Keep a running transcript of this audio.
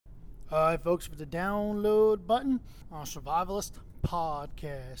Alright, folks, with the download button on Survivalist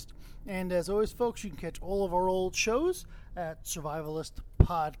Podcast. And as always, folks, you can catch all of our old shows at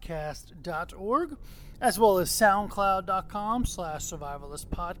survivalistpodcast.org, as well as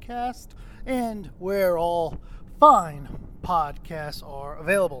soundcloud.com/survivalistpodcast, and where all fine podcasts are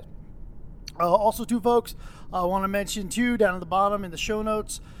available. Also, too, folks, I want to mention, too, down at the bottom in the show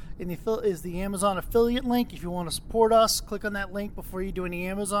notes, is the Amazon affiliate link. If you want to support us, click on that link before you do any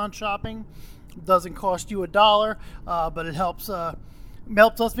Amazon shopping. It doesn't cost you $1, but it helps us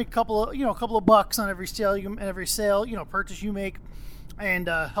make a couple of bucks on every sale purchase you make, and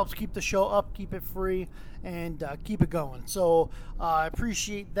helps keep the show up, keep it free, and keep it going. So I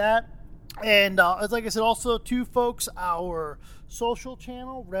appreciate that. And as like I said, also too, folks, our social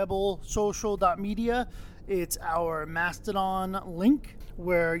channel, rebelsocial.media. It's our Mastodon link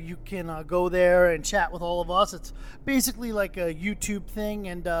where you can go there and chat with all of us. It's basically like a YouTube thing,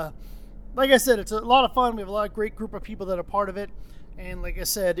 and like I said, it's a lot of fun. We have a lot of great group of people that are part of it, and like I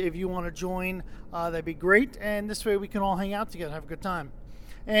said, if you want to join, that'd be great, and this way we can all hang out together, have a good time.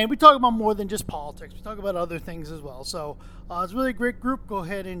 And we talk about more than just politics. We talk about other things as well. So it's really a great group. Go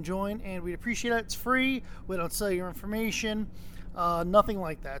ahead and join, and we'd appreciate it. It's free. We don't sell your information, nothing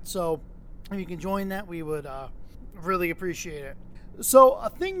like that. So if you can join that, we would really appreciate it. So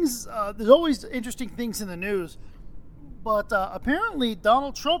there's always interesting things in the news, but apparently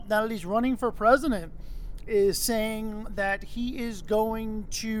Donald Trump, now that he's running for president, is saying that he is going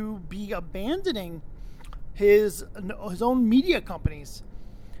to be abandoning his own media companies,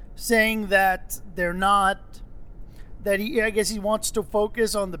 saying that they're not, I guess he wants to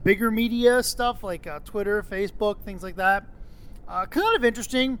focus on the bigger media stuff like Twitter, Facebook, things like that. Kind of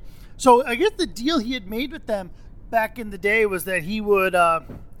interesting. So I guess the deal he had made with them back in the day was that he would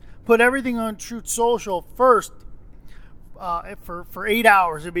put everything on Truth Social first for 8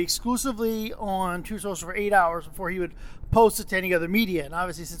 hours. It would be exclusively on Truth Social for 8 hours before he would post it to any other media. And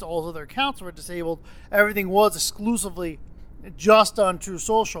obviously, since all his other accounts were disabled, everything was exclusively just on Truth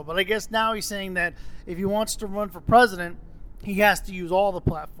Social. But I guess now he's saying that if he wants to run for president, he has to use all the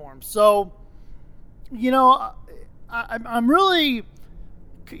platforms. So, I'm really,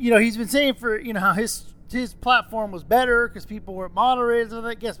 he's been saying for, how his platform was better because people weren't moderators, and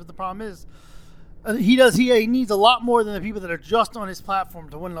I guess, but the problem is he needs a lot more than the people that are just on his platform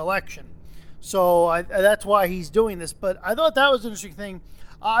to win an election. So that's why he's doing this. But I thought that was an interesting thing.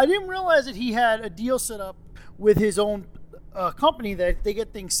 I didn't realize that he had a deal set up with his own company that they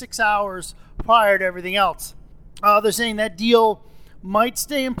get things 6 hours prior to everything else. They're saying that deal might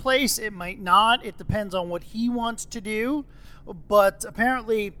stay in place. It might not. It depends on what he wants to do. But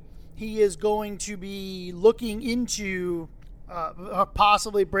apparently he is going to be looking into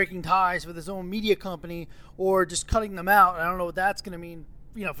possibly breaking ties with his own media company or just cutting them out. I don't know what that's going to mean,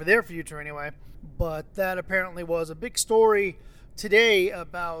 for their future anyway. But that apparently was a big story today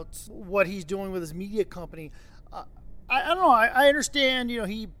about what he's doing with his media company. I don't know. I understand,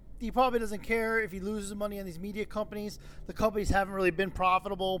 he probably doesn't care if he loses money on these media companies. The companies haven't really been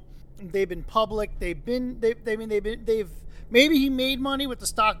profitable. They've been public. Maybe he made money with the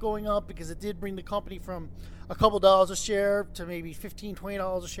stock going up because it did bring the company from a couple dollars a share to maybe $15,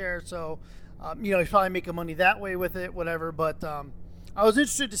 $20 a share. So, he's probably making money that way with it, whatever. But I was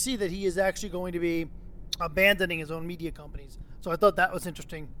interested to see that he is actually going to be abandoning his own media companies. So I thought that was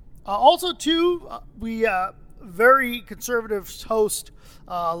interesting. Also, too, we very conservative host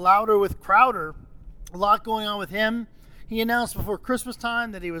Louder with Crowder. A lot going on with him. He announced before Christmas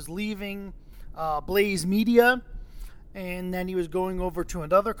time that he was leaving Blaze Media, and then he was going over to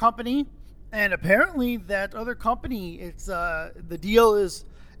another company. And apparently that other company, it's the deal is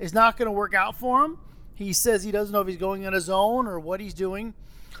not going to work out for him. He says he doesn't know if he's going on his own or what he's doing.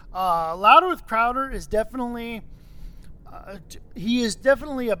 Louder with Crowder is definitely he is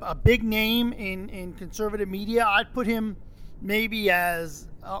definitely a big name in conservative media. I'd put him maybe as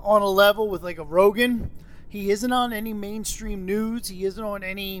on a level with like a Rogan. He isn't on any mainstream news. He isn't on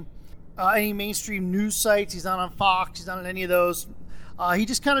any mainstream news sites. He's not on Fox. He's not on any of those. He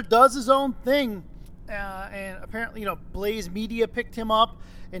just kind of does his own thing. And apparently, Blaze Media picked him up,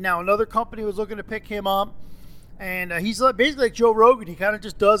 and now another company was looking to pick him up. And he's basically like Joe Rogan. He kind of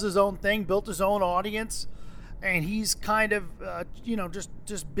just does his own thing, built his own audience, and he's kind of,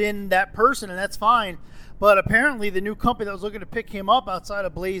 just been that person, and that's fine. But apparently, the new company that was looking to pick him up outside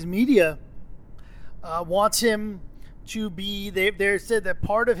of Blaze Media wants him to be. They said that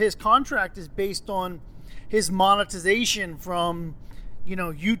part of his contract is based on his monetization from,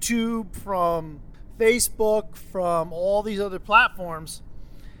 YouTube, from Facebook, from all these other platforms.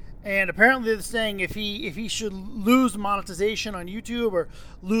 And apparently they're saying if he should lose monetization on YouTube or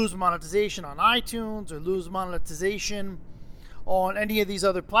lose monetization on iTunes or lose monetization on any of these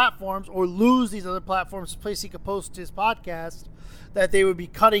other platforms or lose these other platforms, place he could post his podcast, that they would be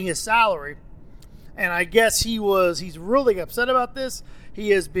cutting his salary. And I guess he's really upset about this. He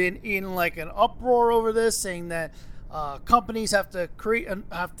has been in like an uproar over this, saying that companies have to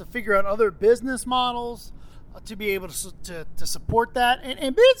figure out other business models to be able to support that.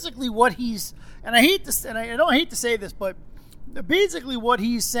 And basically what he's, and I hate to say this, but basically what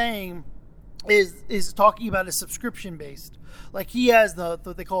he's saying is talking about is subscription based. Like he has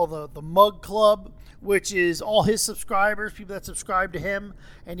what they call the Mug Club, which is all his subscribers, people that subscribe to him,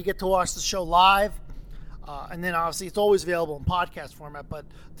 and you get to watch the show live. And then obviously it's always available in podcast format, but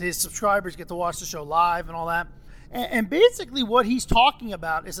his subscribers get to watch the show live and all that. And basically what he's talking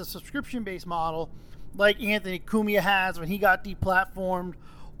about is a subscription-based model like Anthony Cumia has when he got deplatformed,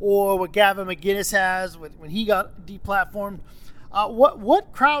 or what Gavin McInnes has when he got deplatformed.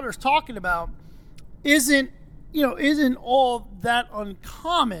 What Crowder's talking about isn't all that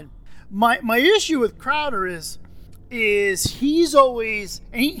uncommon. My issue with Crowder is he's always,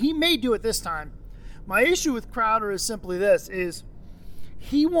 and he may do it this time. My issue with Crowder is simply this: is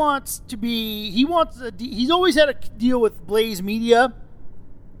he's always had a deal with Blaze Media,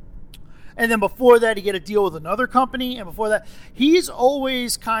 and then before that he had a deal with another company, and before that he's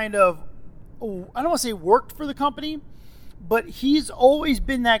always kind of, I don't want to say worked for the company, but he's always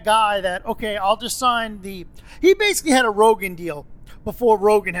been that guy that, okay, I'll just sign he basically had a Rogan deal before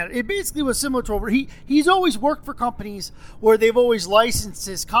Rogan had it. It basically was similar to he's always worked for companies where they've always licensed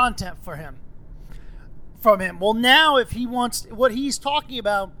his content from him. Well, now if he wants, what he's talking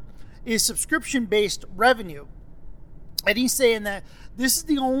about is subscription-based revenue. And he's saying that this is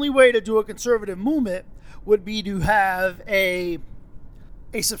the only way to do a conservative movement would be to have a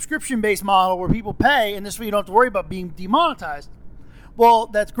subscription-based model where people pay, and this way you don't have to worry about being demonetized. Well,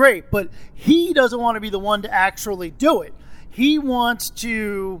 that's great, but he doesn't want to be the one to actually do it. He's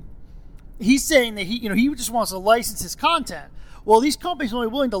saying that he just wants to license his content. Well, these companies are only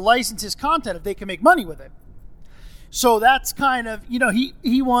willing to license his content if they can make money with it. So that's kind of,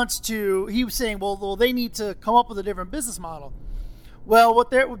 he was saying, well, they need to come up with a different business model. Well, what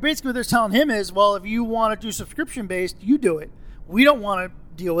they're telling him is, well, if you want to do subscription-based, you do it. We don't want to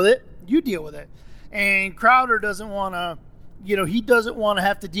deal with it. You deal with it. And Crowder doesn't want to, he doesn't want to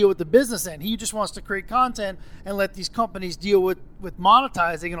have to deal with the business end. He just wants to create content and let these companies deal with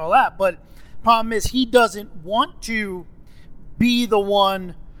monetizing and all that. But problem is he doesn't want to be the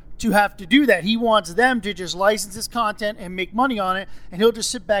one to have to do that. He wants them to just license his content and make money on it, and he'll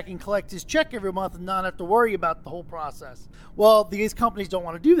just sit back and collect his check every month and not have to worry about the whole process. Well, these companies don't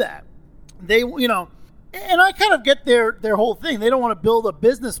want to do that. They, and I kind of get their whole thing. They don't want to build a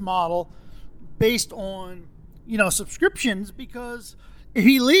business model based on, subscriptions, because if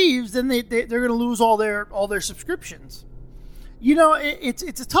he leaves, then they're going to lose all their subscriptions.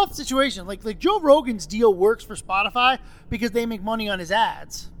 It's a tough situation. Like Joe Rogan's deal works for Spotify because they make money on his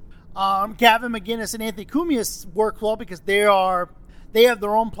ads. Gavin McInnes and Anthony Cumia work well because they have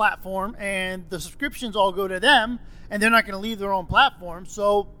their own platform and the subscriptions all go to them, and they're not going to leave their own platform.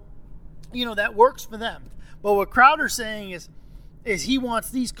 So, that works for them. But what Crowder's saying is he wants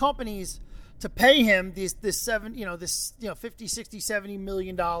these companies to pay him this $50, $60, $70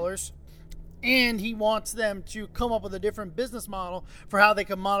 million. And he wants them to come up with a different business model for how they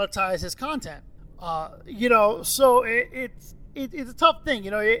can monetize his content. So it's a tough thing.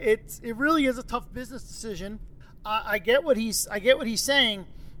 It really is a tough business decision. I get what he's saying,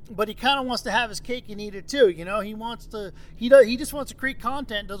 but he kind of wants to have his cake and eat it too. He just wants to create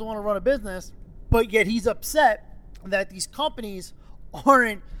content, doesn't want to run a business, but yet he's upset that these companies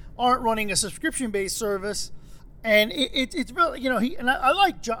aren't running a subscription-based service. And it's really,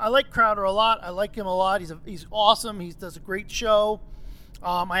 I like Crowder a lot. I like him a lot. He's awesome. He does a great show.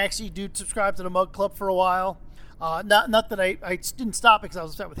 I actually do subscribe to the Mug Club for a while. Not that I didn't stop because I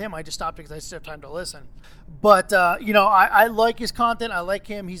was upset with him. I just stopped because I just have time to listen. But I like his content. I like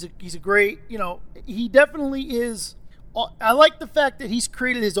him. He's a great. He definitely is. I like the fact that he's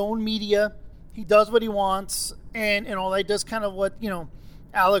created his own media. He does what he wants, and all that. He does kind of what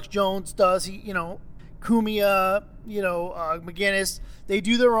Alex Jones does. Cumia, McInnes, they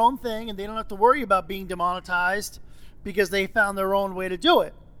do their own thing, and they don't have to worry about being demonetized because they found their own way to do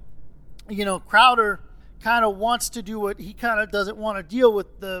it. Crowder kind of wants to do what he kind of doesn't want to deal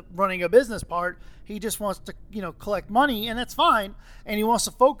with the running a business part. He just wants to, collect money, and that's fine. And he wants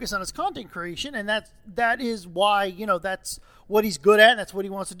to focus on his content creation, and that is why, that's what he's good at, and that's what he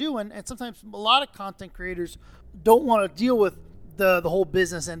wants to do. And sometimes a lot of content creators don't want to deal with the whole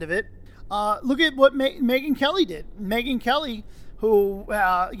business end of it. Look at what Megyn Kelly did. Megyn Kelly, who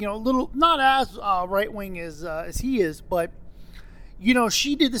little not as right wing as he is, but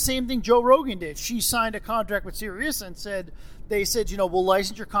she did the same thing Joe Rogan did. She signed a contract with Sirius and they said, we'll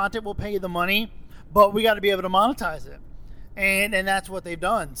license your content, we'll pay you the money, but we got to be able to monetize it, and that's what they've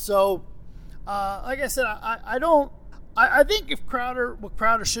done. So, like I said, I think what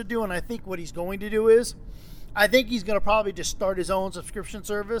Crowder should do, and I think what he's going to do is, I think he's going to probably just start his own subscription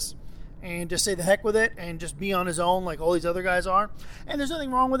service and just say the heck with it and just be on his own like all these other guys are. And there's nothing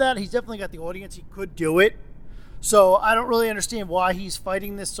wrong with that. He's definitely got the audience. He could do it. So I don't really understand why he's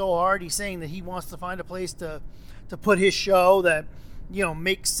fighting this so hard. He's saying that he wants to find a place to put his show that,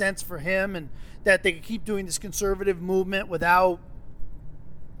 makes sense for him, and that they can keep doing this conservative movement without,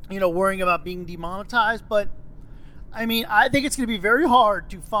 worrying about being demonetized. But I mean, I think it's going to be very hard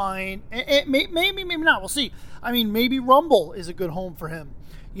to find. Maybe not. We'll see. I mean, maybe Rumble is a good home for him.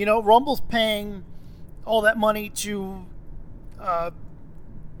 Rumble's paying all that money to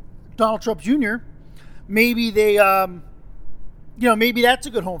Donald Trump Jr. Maybe they, maybe that's a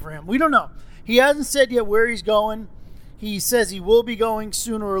good home for him. We don't know. He hasn't said yet where he's going. He says he will be going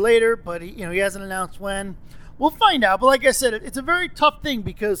sooner or later, but he hasn't announced when. We'll find out. But like I said, it's a very tough thing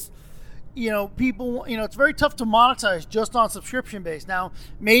because, people, it's very tough to monetize just on subscription base. Now,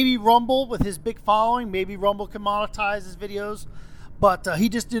 maybe Rumble, with his big following, maybe Rumble can monetize his videos. But he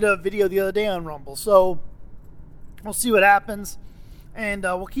just did a video the other day on Rumble. So we'll see what happens. And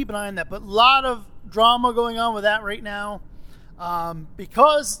we'll keep an eye on that. But a lot of drama going on with that right now.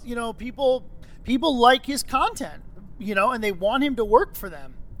 Because, people like his content, and they want him to work for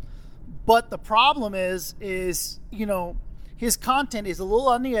them. But the problem is, his content is a little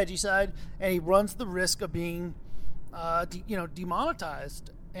on the edgy side, and he runs the risk of being,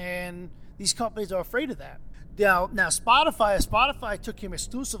 demonetized. And these companies are afraid of that. Now Spotify took him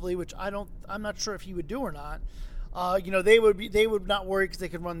exclusively, which I'm not sure if he would do or not. They would not worry because they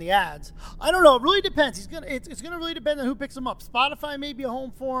could run the ads. I don't know. It really depends. It's gonna really depend on who picks him up. Spotify may be a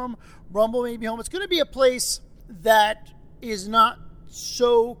home for him. Rumble may be home. It's gonna be a place that is not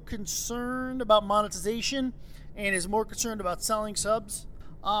so concerned about monetization and is more concerned about selling subs.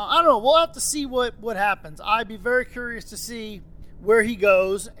 I don't know. We'll have to see what happens. I'd be very curious to see where he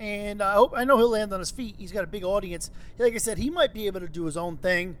goes, and I know he'll land on his feet. He's got a big audience. Like I said, he might be able to do his own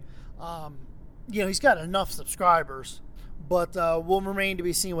thing. He's got enough subscribers, but we'll remain to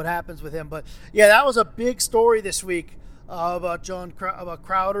be seen what happens with him. But yeah, that was a big story this week about about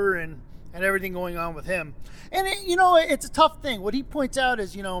Crowder and everything going on with him. And it's a tough thing. What he points out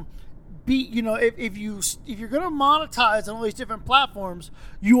is, if you're going to monetize on all these different platforms,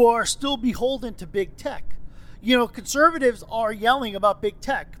 you are still beholden to big tech. Conservatives are yelling about big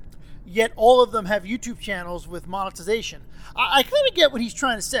tech, yet all of them have YouTube channels with monetization. I kind of get what he's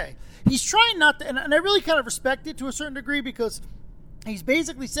trying to say. He's trying not to, and I really kind of respect it to a certain degree, because he's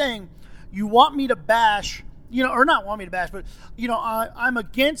basically saying, you want me to bash, or not want me to bash, but, I'm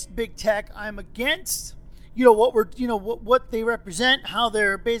against big tech. I'm against, what they represent, how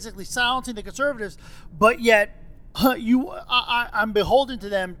they're basically silencing the conservatives, but yet I'm beholden to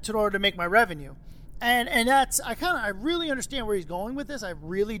them in order to make my revenue. And that's, I really understand where he's going with this. I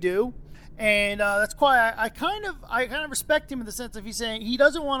really do. And that's why I kind of respect him in the sense of he's saying he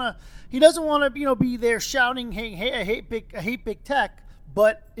doesn't want to be there shouting, hey, I hate big tech,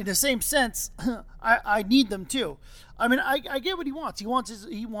 but in the same sense, I need them too. I mean, I get what he wants. He wants to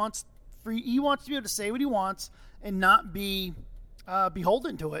be able to say what he wants and not be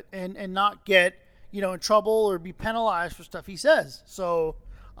beholden to it, and not get in trouble or be penalized for stuff he says. So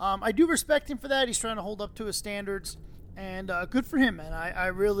I do respect him for that. He's trying to hold up to his standards. And good for him, man.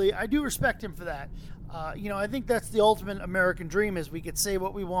 I do respect him for that. I think that's the ultimate American dream, is we could say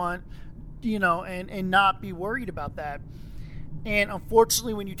what we want, and not be worried about that. And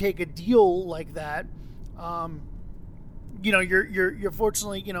unfortunately, when you take a deal like that, you're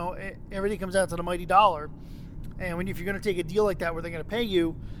fortunately, everything comes down to the mighty dollar. And if you're going to take a deal like that where they're going to pay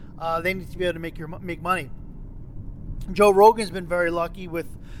you, they need to be able to make money. Joe Rogan's been very lucky with.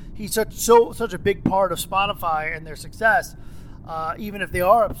 He's such a big part of Spotify and their success. Even if they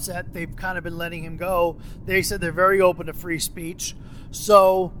are upset, they've kind of been letting him go. They said they're very open to free speech.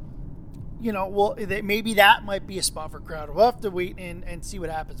 So, maybe that might be a spot for Crowder. We'll have to wait and see what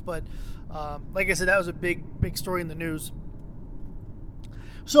happens. But like I said, that was a big story in the news.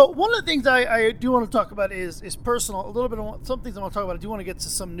 So one of the things I do want to talk about is personal. A little bit of some things I want to talk about. I do want to get to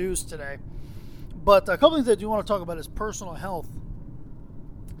some news today. But a couple things I do want to talk about is personal health.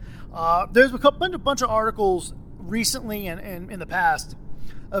 There's a bunch of articles recently and in the past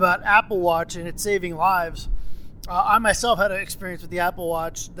about Apple Watch and it's saving lives. I myself had an experience with the Apple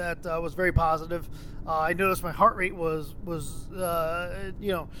Watch that was very positive. I noticed my heart rate was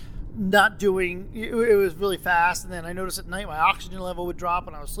not doing. It was really fast, and then I noticed at night my oxygen level would drop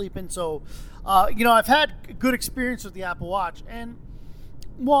when I was sleeping. So, I've had good experience with the Apple Watch, and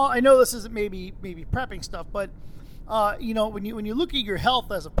well, I know this isn't maybe prepping stuff, but when you look at your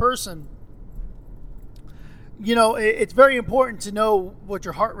health as a person, it's very important to know what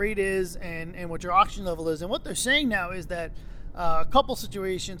your heart rate is and what your oxygen level is. And what they're saying now is that a couple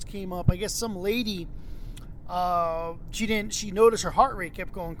situations came up. I guess some lady, she noticed her heart rate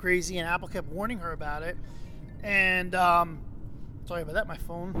kept going crazy, and Apple kept warning her about it. And sorry about that, my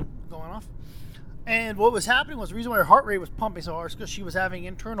phone going off. And what was happening was the reason why her heart rate was pumping so hard is because she was having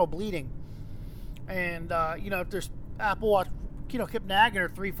internal bleeding. And if there's Apple Watch, kept nagging her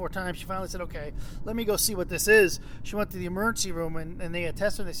 3-4 times. She finally said, okay, let me go see what this is. She went to the emergency room and they had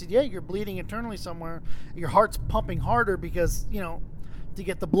tested her. They said, yeah, you're bleeding internally somewhere. Your heart's pumping harder because, to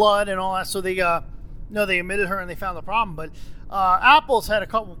get the blood and all that. So they admitted her and they found the problem. But Apple's had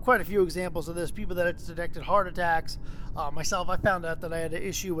quite a few examples of this. People that had detected heart attacks. Myself, I found out that I had an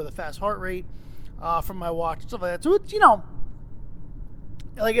issue with a fast heart rate from my watch and stuff like that. So it's,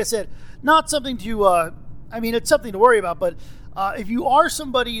 like I said, not something to, it's something to worry about, but if you are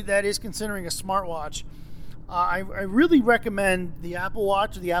somebody that is considering a smartwatch, I really recommend the Apple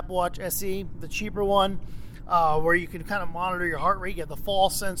Watch or the Apple Watch SE, the cheaper one, where you can kind of monitor your heart rate. You have the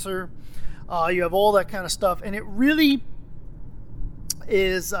fall sensor. You have all that kind of stuff. And it really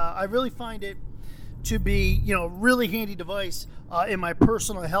is, I really find it to be, a really handy device in my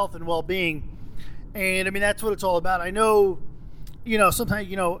personal health and well-being. And, that's what it's all about. I know,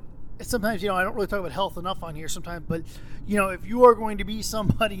 sometimes, I don't really talk about health enough on here sometimes, but, if you are going to be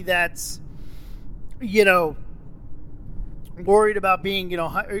somebody that's, worried about being,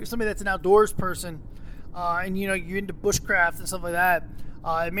 somebody that's an outdoors person, and, you're into bushcraft and stuff like that,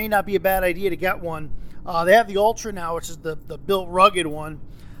 it may not be a bad idea to get one. They have the Ultra now, which is the built rugged one,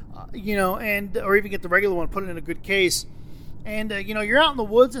 or even get the regular one, put it in a good case. And, you're out in the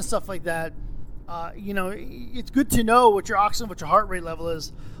woods and stuff like that. It's good to know what your oxygen, what your heart rate level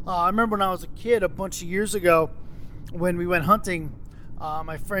is. I remember when I was a kid a bunch of years ago when we went hunting,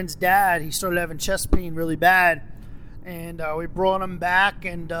 my friend's dad, he started having chest pain really bad. And we brought him back,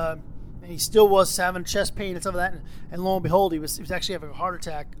 and he still was having chest pain and stuff like that. And lo and behold, he was actually having a heart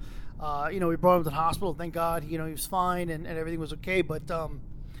attack. We brought him to the hospital. Thank God, he was fine and everything was okay. But,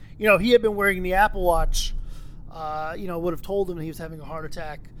 he had been wearing the Apple Watch, would have told him that he was having a heart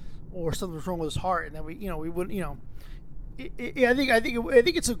attack or something was wrong with his heart, and then we wouldn't, I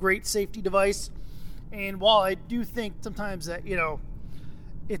think it's a great safety device. And while I do think sometimes that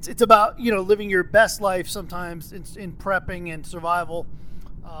it's about living your best life sometimes in prepping and survival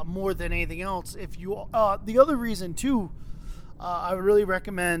more than anything else. If you the other reason too, I would really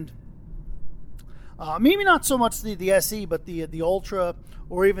recommend maybe not so much the SE, but the Ultra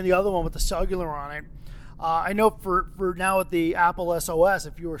or even the other one with the cellular on it. I know for now with the Apple SOS,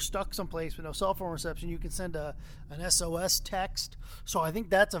 if you were stuck someplace with no cell phone reception, you can send an SOS text. So I think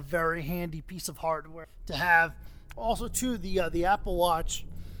that's a very handy piece of hardware to have. Also, too, the Apple Watch,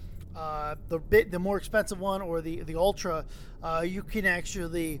 the more expensive one or the Ultra, you can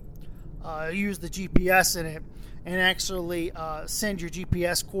actually use the GPS in it and actually send your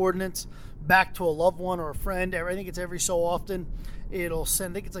GPS coordinates back to a loved one or a friend. I think it's every so often. It'll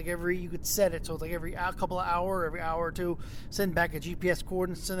send, I think it's like you could set it so it's like every couple of hours, every hour or two, send back a GPS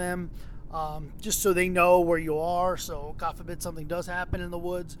coordinates to them, just so they know where you are. So God forbid something does happen in the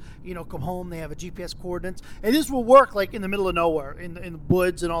woods, come home, they have a GPS coordinates. And this will work like in the middle of nowhere, in the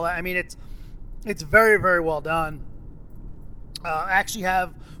woods and all that. It's very, very well done. I actually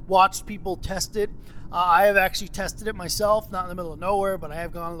have watched people test it. I have actually tested it myself, not in the middle of nowhere, but I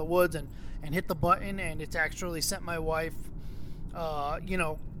have gone in the woods and hit the button, and it's actually sent my wife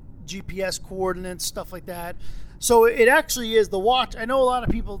GPS coordinates, stuff like that. So it actually is the watch. I know a lot of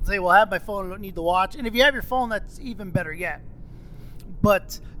people say, well, I have my phone, I don't need the watch. And if you have your phone, that's even better yet.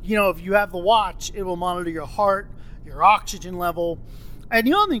 But, if you have the watch, it will monitor your heart, your oxygen level. And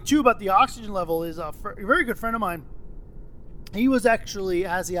the other thing, too, about the oxygen level is a very good friend of mine. He has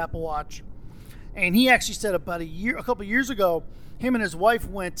the Apple Watch. And he actually said about a couple years ago, him and his wife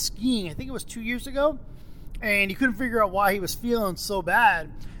went skiing. I think it was 2 years ago. And he couldn't figure out why he was feeling so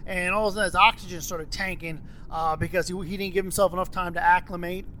bad. And all of a sudden his oxygen started tanking because he didn't give himself enough time to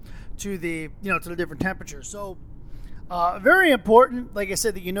acclimate to the different temperatures. So very important, like I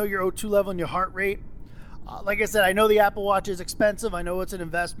said, that your O2 level and your heart rate. Like I said, I know the Apple Watch is expensive. I know it's an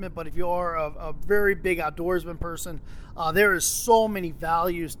investment, but if you are a very big outdoorsman person, there is so many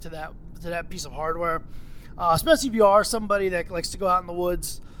values to that piece of hardware. especially if you are somebody that likes to go out in the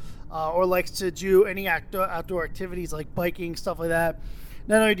woods or likes to do any outdoor activities like biking, stuff like that.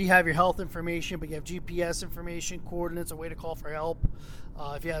 Not only do you have your health information, but you have GPS information, coordinates, a way to call for help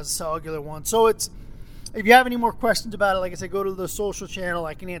if you have a cellular one. So if you have any more questions about it, like I said, go to the social channel.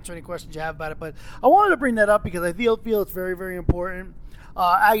 I can answer any questions you have about it. But I wanted to bring that up because I feel it's very, very important.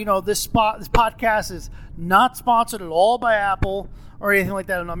 This podcast is not sponsored at all by Apple or anything like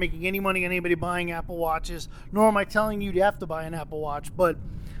that. I'm not making any money on anybody buying Apple Watches, nor am I telling you have to buy an Apple Watch. But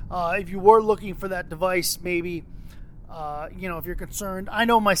if you were looking for that device, maybe, if you're concerned. I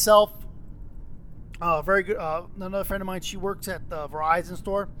know myself, very good. Another friend of mine, she works at the Verizon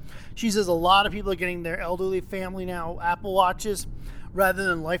store. She says a lot of people are getting their elderly family now Apple Watches rather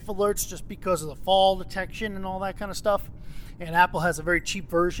than life alerts just because of the fall detection and all that kind of stuff. And Apple has a very cheap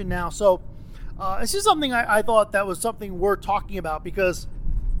version now. So it's just something I thought that was something worth talking about because,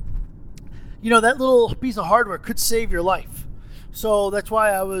 that little piece of hardware could save your life. So that's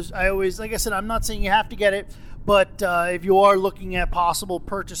why I always, like I said, I'm not saying you have to get it, but if you are looking at possible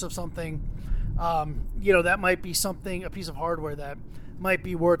purchase of something, that might be a piece of hardware that might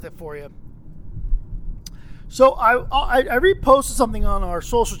be worth it for you. So I reposted something on our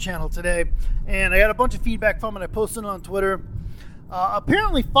social channel today, and I got a bunch of feedback from it. I posted it on Twitter.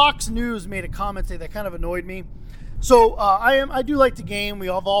 Apparently, Fox News made a comment today that kind of annoyed me. So I do like to game. We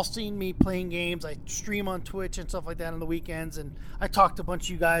have all seen me playing games. I stream on Twitch and stuff like that on the weekends, and I talk to a bunch of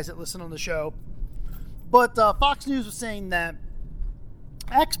you guys that listen on the show. But Fox News was saying that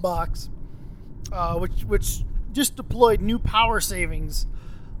Xbox, which just deployed new power savings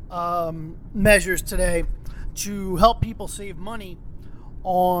measures today to help people save money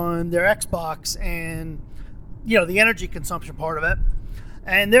on their Xbox and, the energy consumption part of it.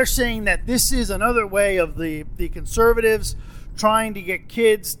 And they're saying that this is another way of the conservatives trying to get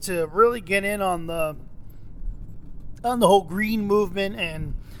kids to really get in on the whole green movement,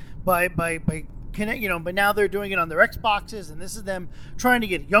 and but now they're doing it on their Xboxes, and this is them trying to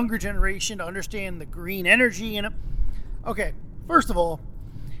get a younger generation to understand the green energy in it. Okay, first of all,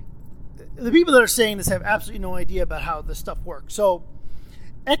 the people that are saying this have absolutely no idea about how this stuff works. So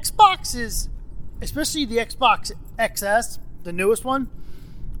Xboxes, especially the Xbox XS, the newest one,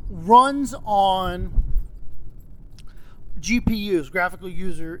 runs on GPUs, graphical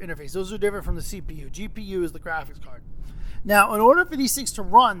user interface. Those are different from the CPU. GPU is the graphics card. Now, in order for these things to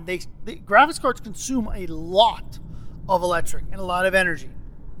run, the graphics cards consume a lot of electric and a lot of energy.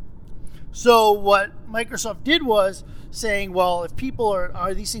 So what Microsoft did was saying, well, if people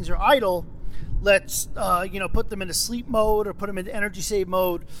these things are idle, let's put them into sleep mode or put them into energy save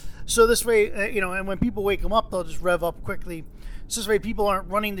mode. So this way, and when people wake them up, they'll just rev up quickly. So this way, people aren't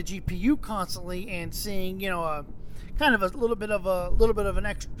running the GPU constantly and seeing, kind of a little bit of an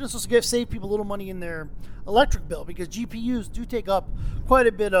extra, just to save people a little money in their electric bill, because GPUs do take up quite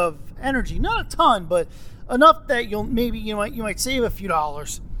a bit of energy, not a ton, but enough that you might save a few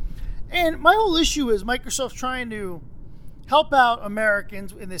dollars. And my whole issue is Microsoft's trying to help out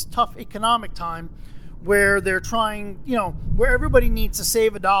Americans in this tough economic time, where they're trying, where everybody needs to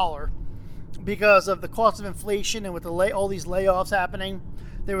save $1 because of the cost of inflation, and with all these layoffs happening.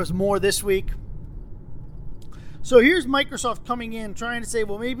 There was more this week. So here's Microsoft coming in trying to say,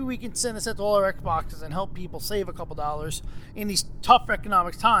 well, maybe we can send this out to all our Xboxes and help people save a couple dollars in these tough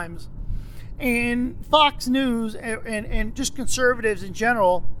economic times. And Fox News and just conservatives in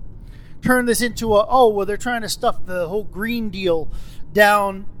general turn this into they're trying to stuff the whole Green Deal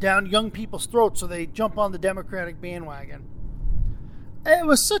down young people's throats so they jump on the Democratic bandwagon. It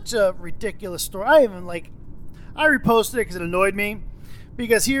was such a ridiculous story. I reposted it because it annoyed me.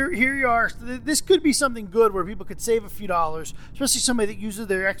 Because here you are. This could be something good where people could save a few dollars, especially somebody that uses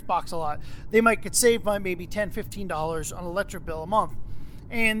their Xbox a lot. They could save by maybe $10, $15 on an electric bill a month.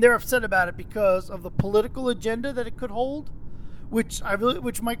 And they're upset about it because of the political agenda that it could hold, which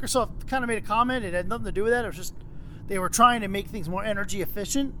Microsoft kind of made a comment. It had nothing to do with that. It was just they were trying to make things more energy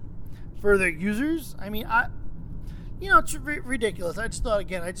efficient for their users. I mean, it's ridiculous. I just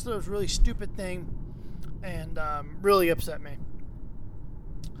thought it was a really stupid thing, and really upset me.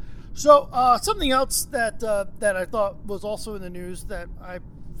 So something else that I thought was also in the news that I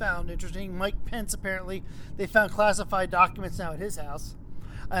found interesting. Mike Pence, apparently, they found classified documents now at his house,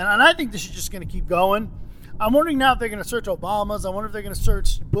 and I think this is just going to keep going. I'm wondering now if they're going to search Obama's. I wonder if they're going to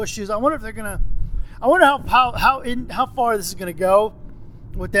search Bush's. I wonder how far this is going to go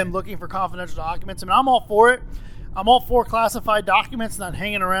with them looking for confidential documents. I mean, I'm all for it. I'm all for classified documents not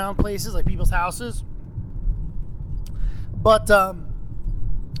hanging around places like people's houses. But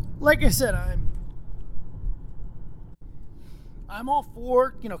like I said, I'm all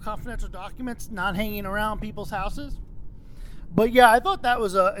for, confidential documents not hanging around people's houses. But yeah, I thought that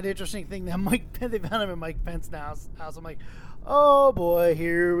was an interesting thing that they found him in Mike Pence's house. I'm like, oh boy,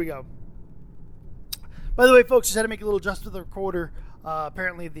 here we go. By the way, folks, just had to make a little adjustment to the recorder.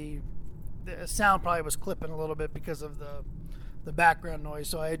 Apparently the sound probably was clipping a little bit because of the background noise,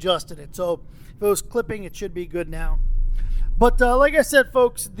 so I adjusted it. So if it was clipping, it should be good now. But like I said,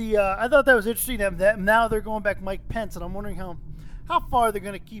 folks, I thought that was interesting that now they're going back Mike Pence, and I'm wondering how far they're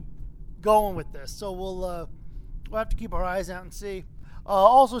going to keep going with this. So we'll have to keep our eyes out and see.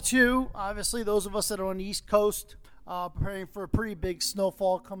 Also, too, obviously, those of us that are on the East Coast preparing for a pretty big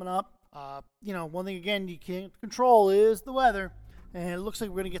snowfall coming up. One thing, again, you can't control is the weather. And it looks like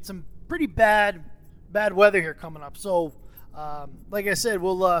we're going to get some pretty bad weather here coming up. So, like I said,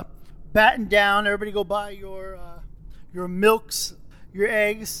 we'll batten down. Everybody go buy your milks, your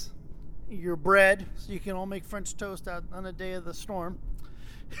eggs, your bread, so you can all make French toast out on the day of the storm.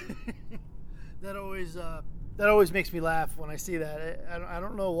 That always makes me laugh when I see that. I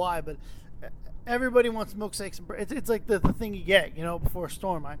don't know why, but everybody wants milkshakes and bread. It's like the thing you get, before a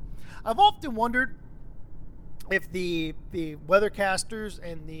storm. I've often wondered if the weathercasters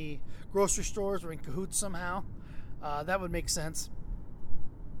and the grocery stores are in cahoots somehow. That would make sense.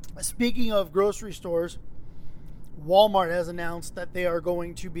 Speaking of grocery stores, Walmart has announced that they are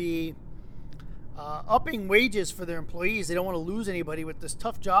going to be upping wages for their employees. They don't want to lose anybody with this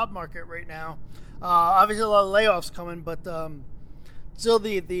tough job market right now. Obviously, a lot of layoffs coming, but still,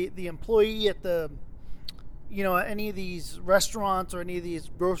 the employee at any of these restaurants or any of these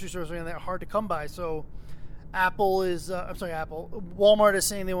grocery stores are hard to come by. So Walmart is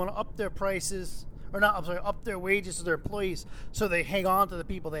saying they want to up their prices, up their wages to their employees so they hang on to the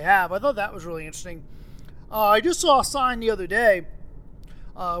people they have. I thought that was really interesting. I just saw a sign the other day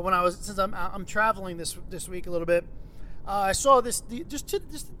since I'm traveling this week a little bit. I saw this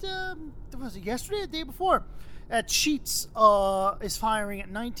was it yesterday or the day before? At Sheetz is firing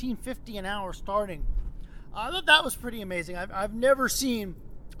at $19.50 an hour starting. I thought that was pretty amazing. I've never seen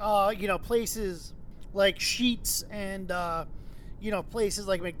places like Sheetz and places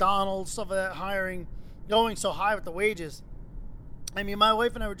like McDonald's, stuff like that, hiring going so high with the wages. I mean, my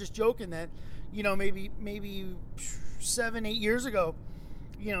wife and I were just joking that maybe 7-8 years ago,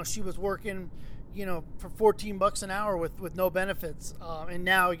 she was working for $14 an hour with no benefits, and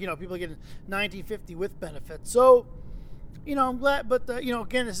now people are getting $19.50 with benefits. So I'm glad, but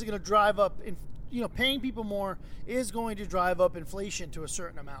again, this is going to drive up paying people more is going to drive up inflation to a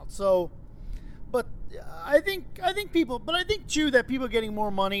certain amount. So, but I think too that people getting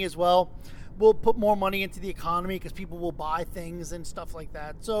more money as well will put more money into the economy because people will buy things and stuff like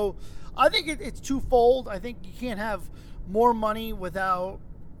that. So I think it's twofold. I think you can't have more money without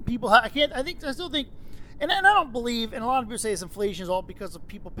people. I still think, and I don't believe, and a lot of people say this inflation is all because of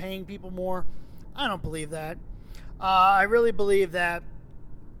people paying people more. I don't believe that. I really believe that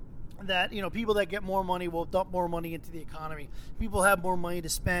people that get more money will dump more money into the economy. People have more money to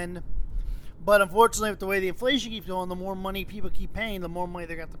spend. But unfortunately, with the way the inflation keeps going, the more money people keep paying, the more money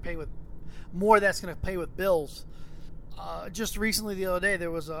they're going to have to pay with, more that's going to pay with bills. Just recently, the other day,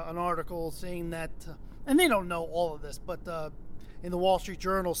 there was an article saying that, and they don't know all of this, but in the Wall Street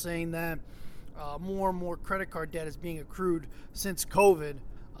Journal saying that more and more credit card debt is being accrued since COVID.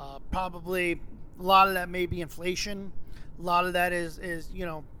 Probably a lot of that may be inflation. A lot of that is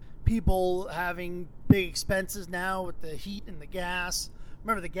people having big expenses now with the heat and the gas.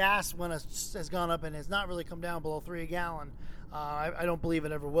 Remember, the gas has gone up and has not really come down below $3 a gallon. I don't believe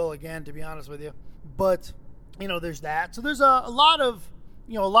it ever will again, to be honest with you. But there's that. So there's a lot of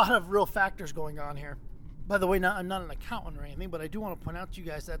real factors going on here. By the way, I'm not an accountant or anything, but I do want to point out to you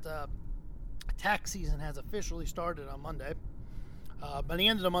guys that tax season has officially started on Monday. By the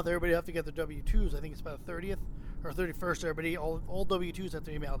end of the month, everybody will have to get their W-2s. I think it's by the 30th or 31st. Everybody, all W-2s have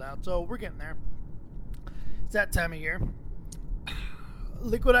to be mailed out. So we're getting there. It's that time of year.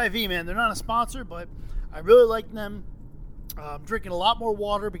 Liquid IV, man, they're not a sponsor, but I really like them. I'm drinking a lot more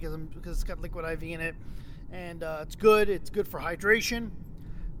water because it's got liquid IV in it, and it's good. It's good for hydration,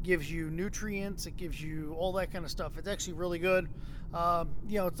 gives you nutrients, it gives you all that kind of stuff. It's actually really good.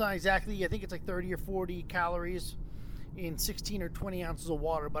 It's not exactly, I think it's like 30 or 40 calories in 16 or 20 ounces of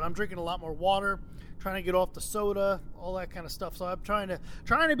water, but I'm drinking a lot more water, trying to get off the soda, all that kind of stuff. So I'm trying to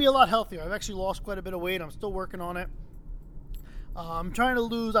be a lot healthier. I've actually lost quite a bit of weight. I'm still working on it. I'm trying to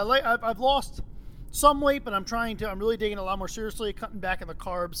lose. I've lost some weight, but I'm really taking it a lot more seriously, cutting back on the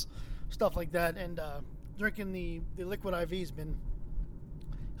carbs, stuff like that, and drinking the liquid IV has been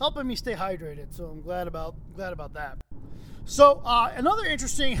helping me stay hydrated. So I'm glad about that. So another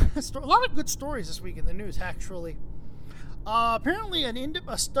interesting, a lot of good stories this week in the news, actually. Apparently,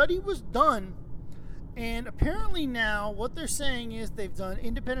 a study was done, and apparently now what they're saying is they've done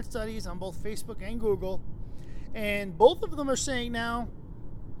independent studies on both Facebook and Google, and both of them are saying now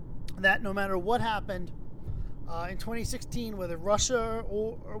that no matter what happened in 2016, whether Russia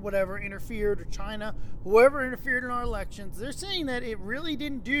or whatever interfered, or China, whoever interfered in our elections, they're saying that it really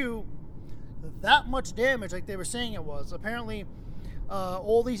didn't do that much damage like they were saying it was. Apparently,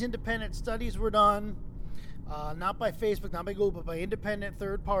 all these independent studies were done, not by Facebook, not by Google, but by independent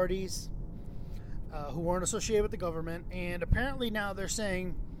third parties who weren't associated with the government. And apparently now they're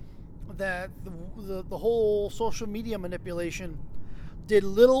saying that the whole social media manipulation did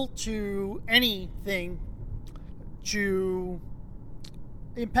little to anything to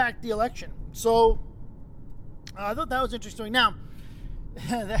impact the election. So I thought that was interesting. Now,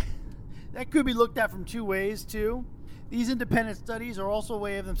 that could be looked at from two ways too. These independent studies are also a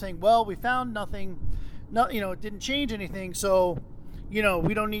way of them saying, well, we found nothing, it didn't change anything, so, we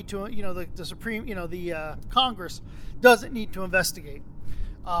don't need to, the Supreme, the Congress doesn't need to investigate.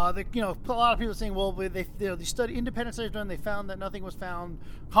 A lot of people are saying, well, they independent studies done, they found that nothing was found.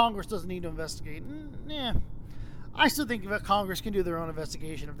 Congress doesn't need to investigate. Yeah, I still think that Congress can do their own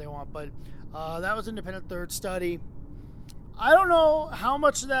investigation if they want, but that was independent third study. I don't know how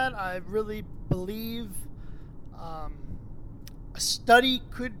much of that I really believe. A study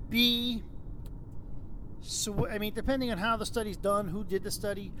could be, depending on how the study's done, who did the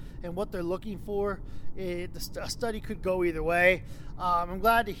study, and what they're looking for, a study could go either way. I'm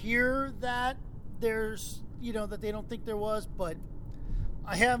glad to hear that there's, that they don't think there was, but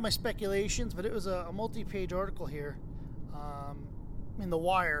I have my speculations. But it was a multi-page article here in The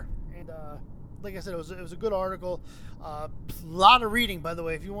Wire, and like I said, it was a good article. A lot of reading, by the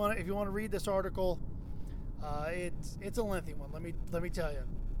way. If you want to read this article, it's a lengthy one. Let me tell you.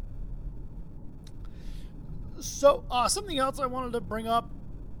 So something else I wanted to bring up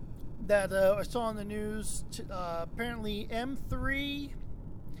that I saw in the news. Apparently, M3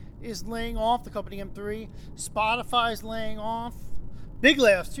 is laying off. The company M3. Spotify's laying off. Big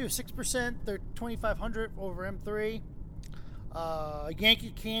layoffs too. 6%. They're 2,500 over M3.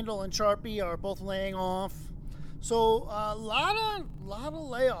 Yankee Candle and Sharpie are both laying off. So a lot of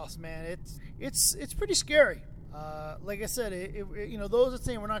layoffs, man. It's pretty scary. Like I said, those that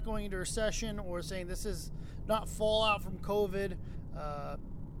saying we're not going into recession or saying this is not fallout from COVID,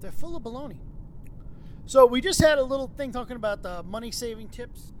 they're full of baloney. So we just had a little thing talking about the money saving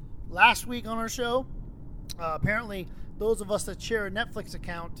tips last week on our show. Apparently, those of us that share a Netflix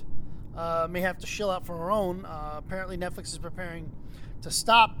account may have to shill out for our own. Apparently, Netflix is preparing to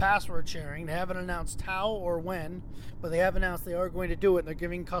stop password sharing. They haven't announced how or when, but they have announced they are going to do it. And they're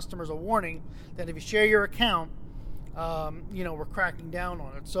giving customers a warning that if you share your account, we're cracking down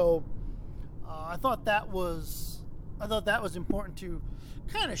on it. So I thought that was important to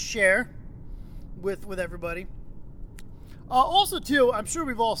kind of share with everybody. Also, too, I'm sure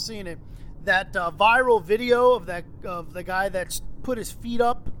we've all seen it. That viral video of the guy that's put his feet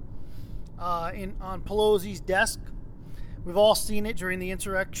up on Pelosi's desk. We've all seen it during the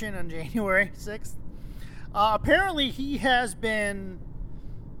insurrection on January 6th. Apparently, he has been.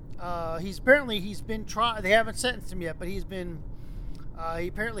 He's been tried. They haven't sentenced him yet, but he's been.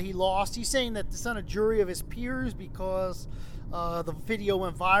 He lost. He's saying that it's on a jury of his peers because the video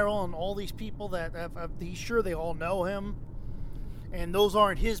went viral, and all these people that he's sure they all know him, and those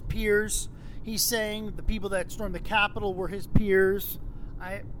aren't his peers. He's saying the people that stormed the Capitol were his peers.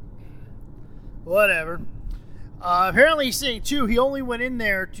 Whatever. Apparently, he's saying too he only went in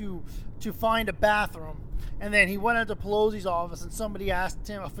there to find a bathroom, and then he went into Pelosi's office, and somebody asked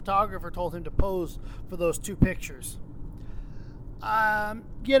him. A photographer told him to pose for those two pictures. Don't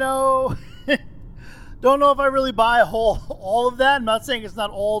know if I really buy all of that. I'm not saying it's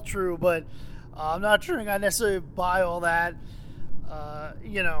not all true, but I'm not sure I necessarily buy all that.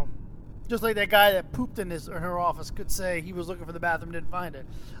 Just like that guy that pooped in her office could say he was looking for the bathroom, didn't find it.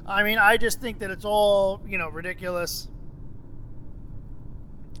 I just think that it's all, ridiculous.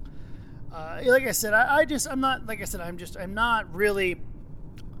 Like I said, I'm not really,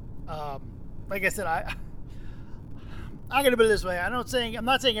 like I said, I gotta put it this way. I'm not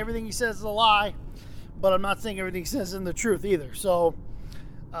saying everything he says is a lie, but I'm not saying everything he says isn't the truth either. So,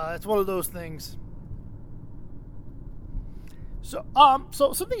 it's one of those things. So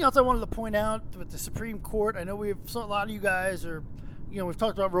something else I wanted to point out with the Supreme Court. I know a lot of you guys we've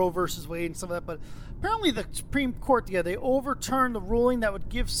talked about Roe versus Wade and some of that, but apparently the Supreme Court, they overturned the ruling that would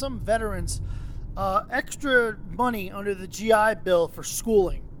give some veterans extra money under the GI Bill for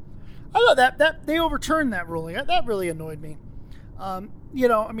schooling. I thought that they overturned that ruling. That really annoyed me.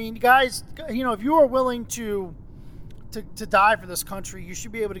 Guys, if you are willing to to die for this country, you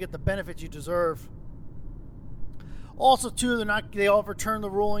should be able to get the benefits you deserve. Also, too, they overturned the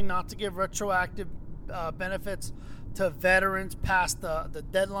ruling not to give retroactive benefits to veterans past the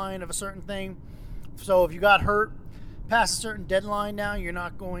deadline of a certain thing. So if you got hurt past a certain deadline now, you're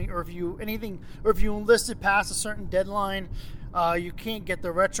not going, or if you enlisted past a certain deadline, you can't get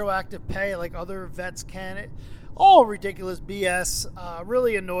the retroactive pay like other vets can. All ridiculous BS.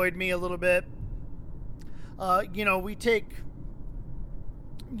 Really annoyed me a little bit. We take,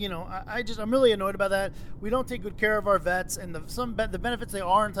 I'm really annoyed about that. We don't take good care of our vets, and the benefits they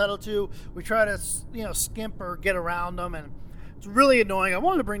are entitled to, we try to, skimp or get around them, and it's really annoying. I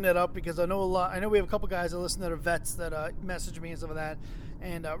wanted to bring that up because I know we have a couple guys that listen that are vets that message me and stuff like that,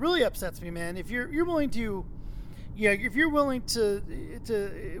 and really upsets me, man. If you're willing to, if you're willing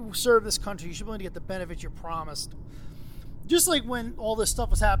to serve this country, you should be willing to get the benefits you're promised. Just like when all this stuff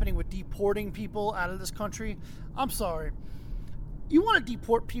was happening with deporting people out of this country, I'm sorry. You want to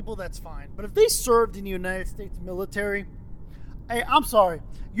deport people, that's fine. But if they served in the United States military, hey, I'm sorry.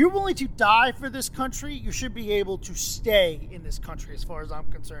 You're willing to die for this country, you should be able to stay in this country as far as I'm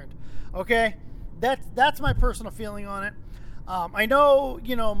concerned. Okay? That's my personal feeling on it. I know,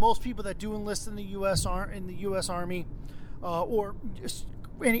 most people that do enlist in the U.S. Army or just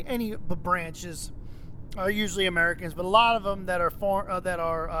any branches are usually Americans, but a lot of them that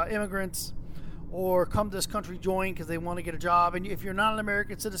are immigrants or come to this country join because they want to get a job. And if you're not an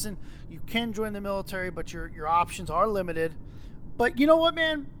American citizen, you can join the military, but your options are limited. But you know what,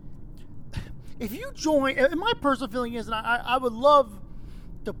 man? If you join, and my personal feeling is, and I would love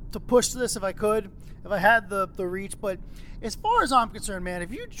to push this if I could, if I had the reach. But as far as I'm concerned, man,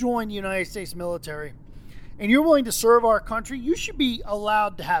 if you join the United States military and you're willing to serve our country, you should be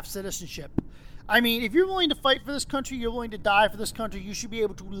allowed to have citizenship. I mean, if you're willing to fight for this country, you're willing to die for this country, you should be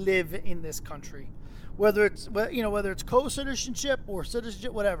able to live in this country, whether it's co-citizenship or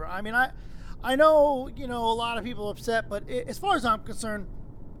citizenship, whatever. I mean, I know a lot of people are upset, but as far as I'm concerned,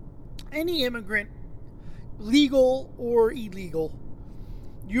 any immigrant, legal or illegal,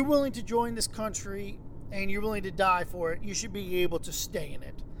 you're willing to join this country and you're willing to die for it, you should be able to stay in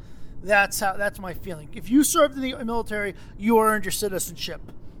it. That's my feeling. If you served in the military, you earned your citizenship,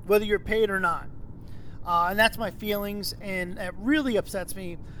 whether you're paid or not. And that's my feelings, and it really upsets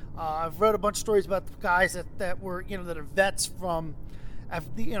me. I've read a bunch of stories about the guys that were, that are vets from,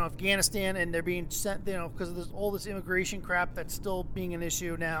 Afghanistan, and they're being sent, because of all this immigration crap that's still being an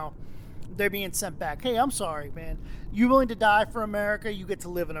issue now. They're being sent back. Hey, I'm sorry, man. You're willing to die for America, you get to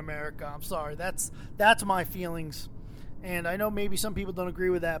live in America. I'm sorry. That's my feelings. And I know maybe some people don't agree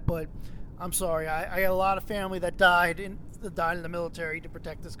with that, but I'm sorry. I got a lot of family that died in the military to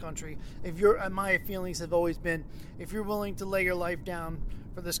protect this country. My feelings have always been, if you're willing to lay your life down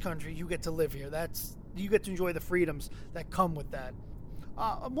for this country, you get to live here. You get to enjoy the freedoms that come with that.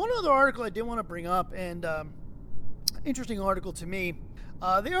 One other article I did want to bring up, and interesting article to me.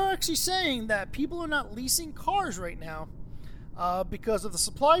 They are actually saying that people are not leasing cars right now because of the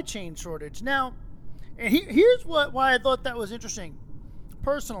supply chain shortage. Now, and here's why I thought that was interesting.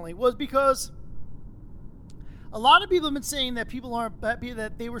 Personally, was because a lot of people have been saying that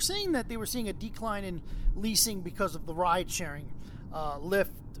that they were saying that they were seeing a decline in leasing because of the ride sharing,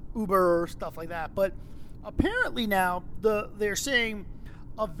 Lyft, Uber, stuff like that. But apparently now they're saying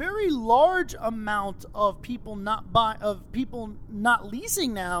a very large amount of people not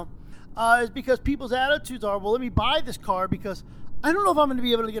leasing now is because people's attitudes are, well, let me buy this car because I don't know if I'm going to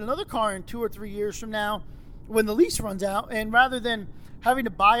be able to get another car in 2 or 3 years from now when the lease runs out, and rather than having to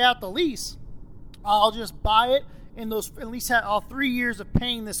buy out the lease, I'll just buy it in at least have all 3 years of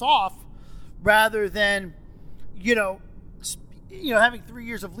paying this off, rather than, having 3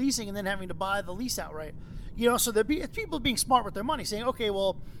 years of leasing and then having to buy the lease outright. So it's people being smart with their money, saying, okay,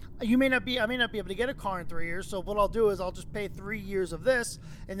 well, I may not be able to get a car in 3 years, so what I'll do is I'll just pay 3 years of this,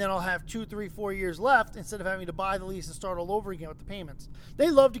 and then I'll have 2, 3, 4 years left instead of having to buy the lease and start all over again with the payments. They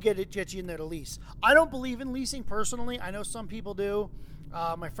love to get you in there to lease. I don't believe in leasing personally. I know some people do.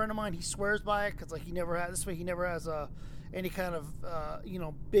 My friend of mine, he swears by it because he never has any kind of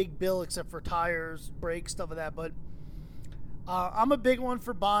big bill except for tires, brakes, stuff like that. But I'm a big one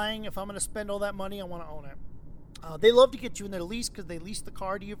for buying. If I'm going to spend all that money, I want to own it. They love to get you in their lease because they lease the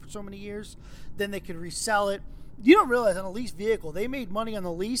car to you for so many years. Then they can resell it. You don't realize on a leased vehicle, they made money on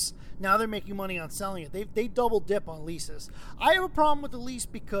the lease. Now they're making money on selling it. They double dip on leases. I have a problem with the lease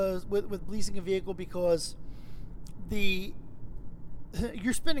because with leasing a vehicle because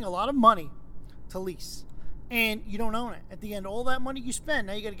you're spending a lot of money to lease, and you don't own it. At the end, all that money you spend,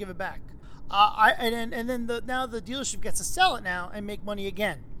 now you got to give it back. Now the dealership gets to sell it now and make money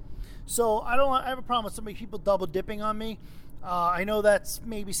again. So I have a problem with so many people double dipping on me. I know that's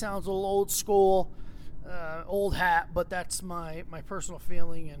maybe sounds a little old school, old hat, but that's my personal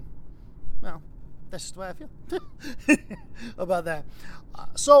feeling, and well, that's just the way I feel about that.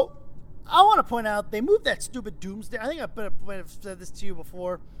 So I want to point out they moved that stupid doomsday. I think I might have said this to you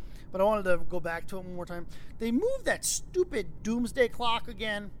before, but I wanted to go back to it one more time. They moved that stupid doomsday clock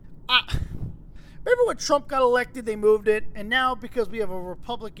again. Remember when Trump got elected, they moved it, and now because we have a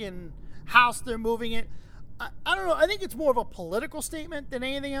Republican House, they're moving it. I don't know. I think it's more of a political statement than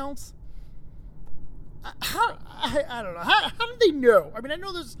anything else. I don't know. How do they know? I mean, I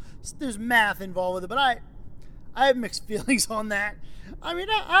know there's math involved with it, but I have mixed feelings on that. I mean,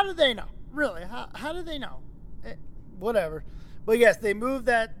 how do they know? Really? How do they know? Whatever. But yes, they moved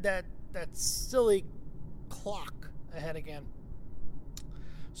that silly clock ahead again.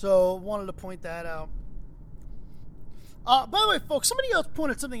 So wanted to point that out. By the way, folks, somebody else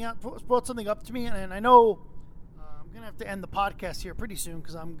brought something up to me, and I know I'm going to have to end the podcast here pretty soon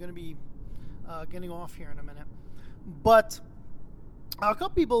because I'm going to be getting off here in a minute. But a couple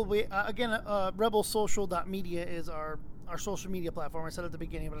people, rebelsocial.media is our social media platform. I said at the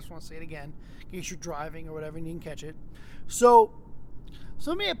beginning, but I just want to say it again in case you're driving or whatever and you didn't catch it. So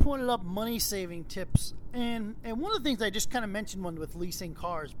somebody had pointed up money saving tips, and one of the things I just kind of mentioned one with leasing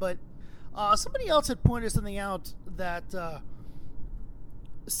cars, but somebody else had pointed something out that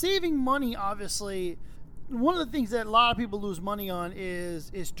saving money, obviously, one of the things that a lot of people lose money on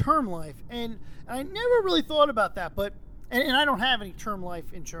is term life, and I never really thought about that, but and I don't have any term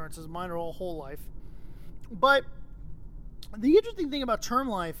life insurances. Mine are all whole life. But the interesting thing about term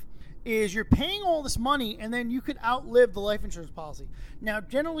life is you're paying all this money and then you could outlive the life insurance policy. Now,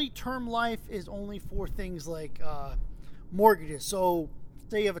 generally, term life is only for things like mortgages. So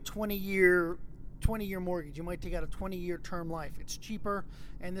say you have a 20-year mortgage, you might take out a 20-year term life. It's cheaper,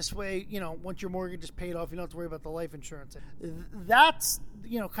 and this way, once your mortgage is paid off, you don't have to worry about the life insurance. That's,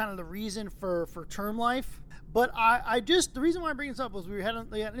 kind of the reason for term life. But the reason why I bring this up was we had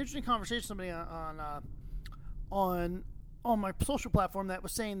an interesting conversation with somebody on my social platform that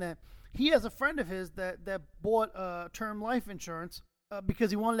was saying that he has a friend of his that bought term life insurance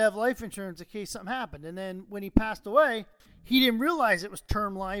because he wanted to have life insurance in case something happened. And then when he passed away, he didn't realize it was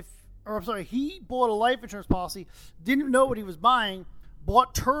term life. Or I'm sorry, he bought a life insurance policy, didn't know what he was buying,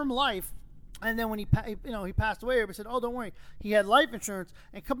 bought term life, and then when he passed away, everybody said, "Oh, don't worry, he had life insurance."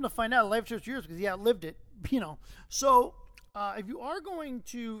 And come to find out, life insurance years because he outlived it. So if you are going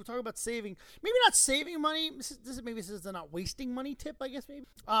to talk about saving, maybe not saving money, this is a not wasting money tip, I guess maybe.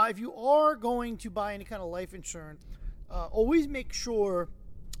 If you are going to buy any kind of life insurance, always make sure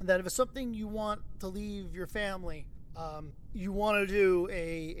that if it's something you want to leave your family, you want to do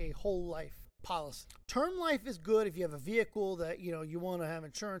a whole life policy. Term life is good if you have a vehicle that you want to have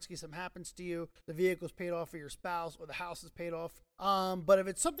insurance in case something happens to you. The vehicle's paid off for your spouse or the house is paid off. But if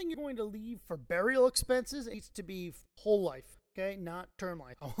it's something you're going to leave for burial expenses, it needs to be whole life. Okay, not term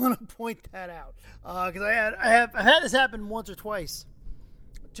life. I want to point that out because I've had this happen once or twice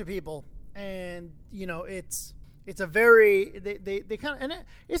to people, and it's a very they kind of, and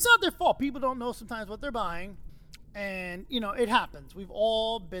it's not their fault. People don't know sometimes what they're buying. And, it happens. We've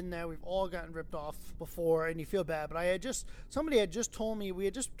all been there. We've all gotten ripped off before, and you feel bad. But somebody had just told me, we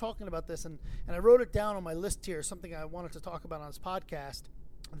had just talking about this, and I wrote it down on my list here, something I wanted to talk about on this podcast,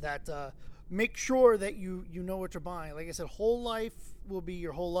 that make sure that you know what you're buying. Like I said, whole life will be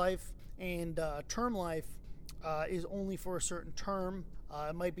your whole life, and term life is only for a certain term.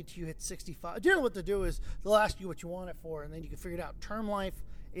 It might be till you hit 65. Generally what they'll do is they'll ask you what you want it for, and then you can figure it out. Term life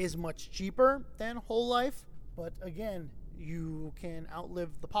is much cheaper than whole life. But again, you can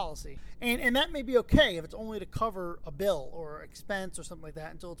outlive the policy. And that may be okay if it's only to cover a bill or expense or something like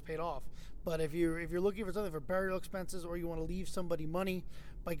that until it's paid off. But if you're looking for something for burial expenses, or you want to leave somebody money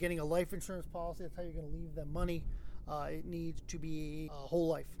by getting a life insurance policy, that's how you're going to leave them money. It needs to be a whole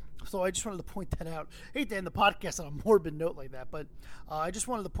life. So I just wanted to point that out. I hate to end the podcast on a morbid note like that, but I just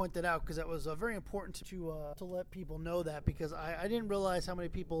wanted to point that out because that was very important to let people know that, because I didn't realize how many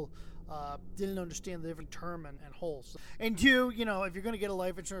people didn't understand the different term and whole. And two, if you're going to get a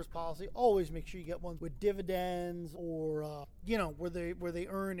life insurance policy, always make sure you get one with dividends or where they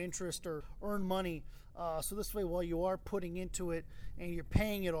earn interest or earn money. So this way, while you are putting into it and you're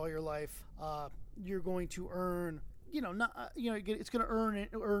paying it all your life, you're going to earn. It's going to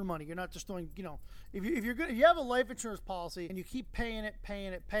earn money. You're not just doing, if you have a life insurance policy and you keep paying it,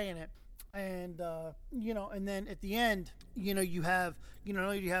 and and then at the end, you have,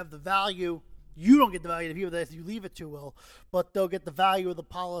 you have the value. You don't get the value of the people that you leave it to will, but they'll get the value of the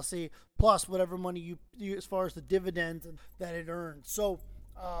policy plus whatever money you as far as the dividends that it earns. So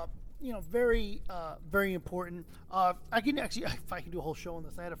very, very important. I can actually, if I can do a whole show on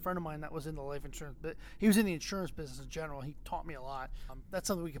this, I had a friend of mine that was in the life insurance, but he was in the insurance business in general. He taught me a lot. That's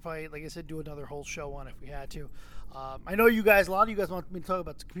something we could probably, like I said, do another whole show on if we had to. I know you guys, a lot of you guys want me to talk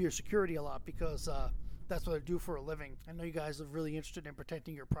about computer security a lot because that's what I do for a living. I know you guys are really interested in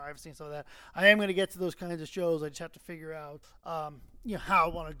protecting your privacy and stuff like that. I am going to get to those kinds of shows. I just have to figure out, how I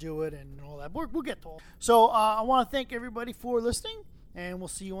want to do it and all that. We'll get to all. So I want to thank everybody for listening, and we'll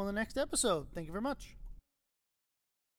see you on the next episode. Thank you very much.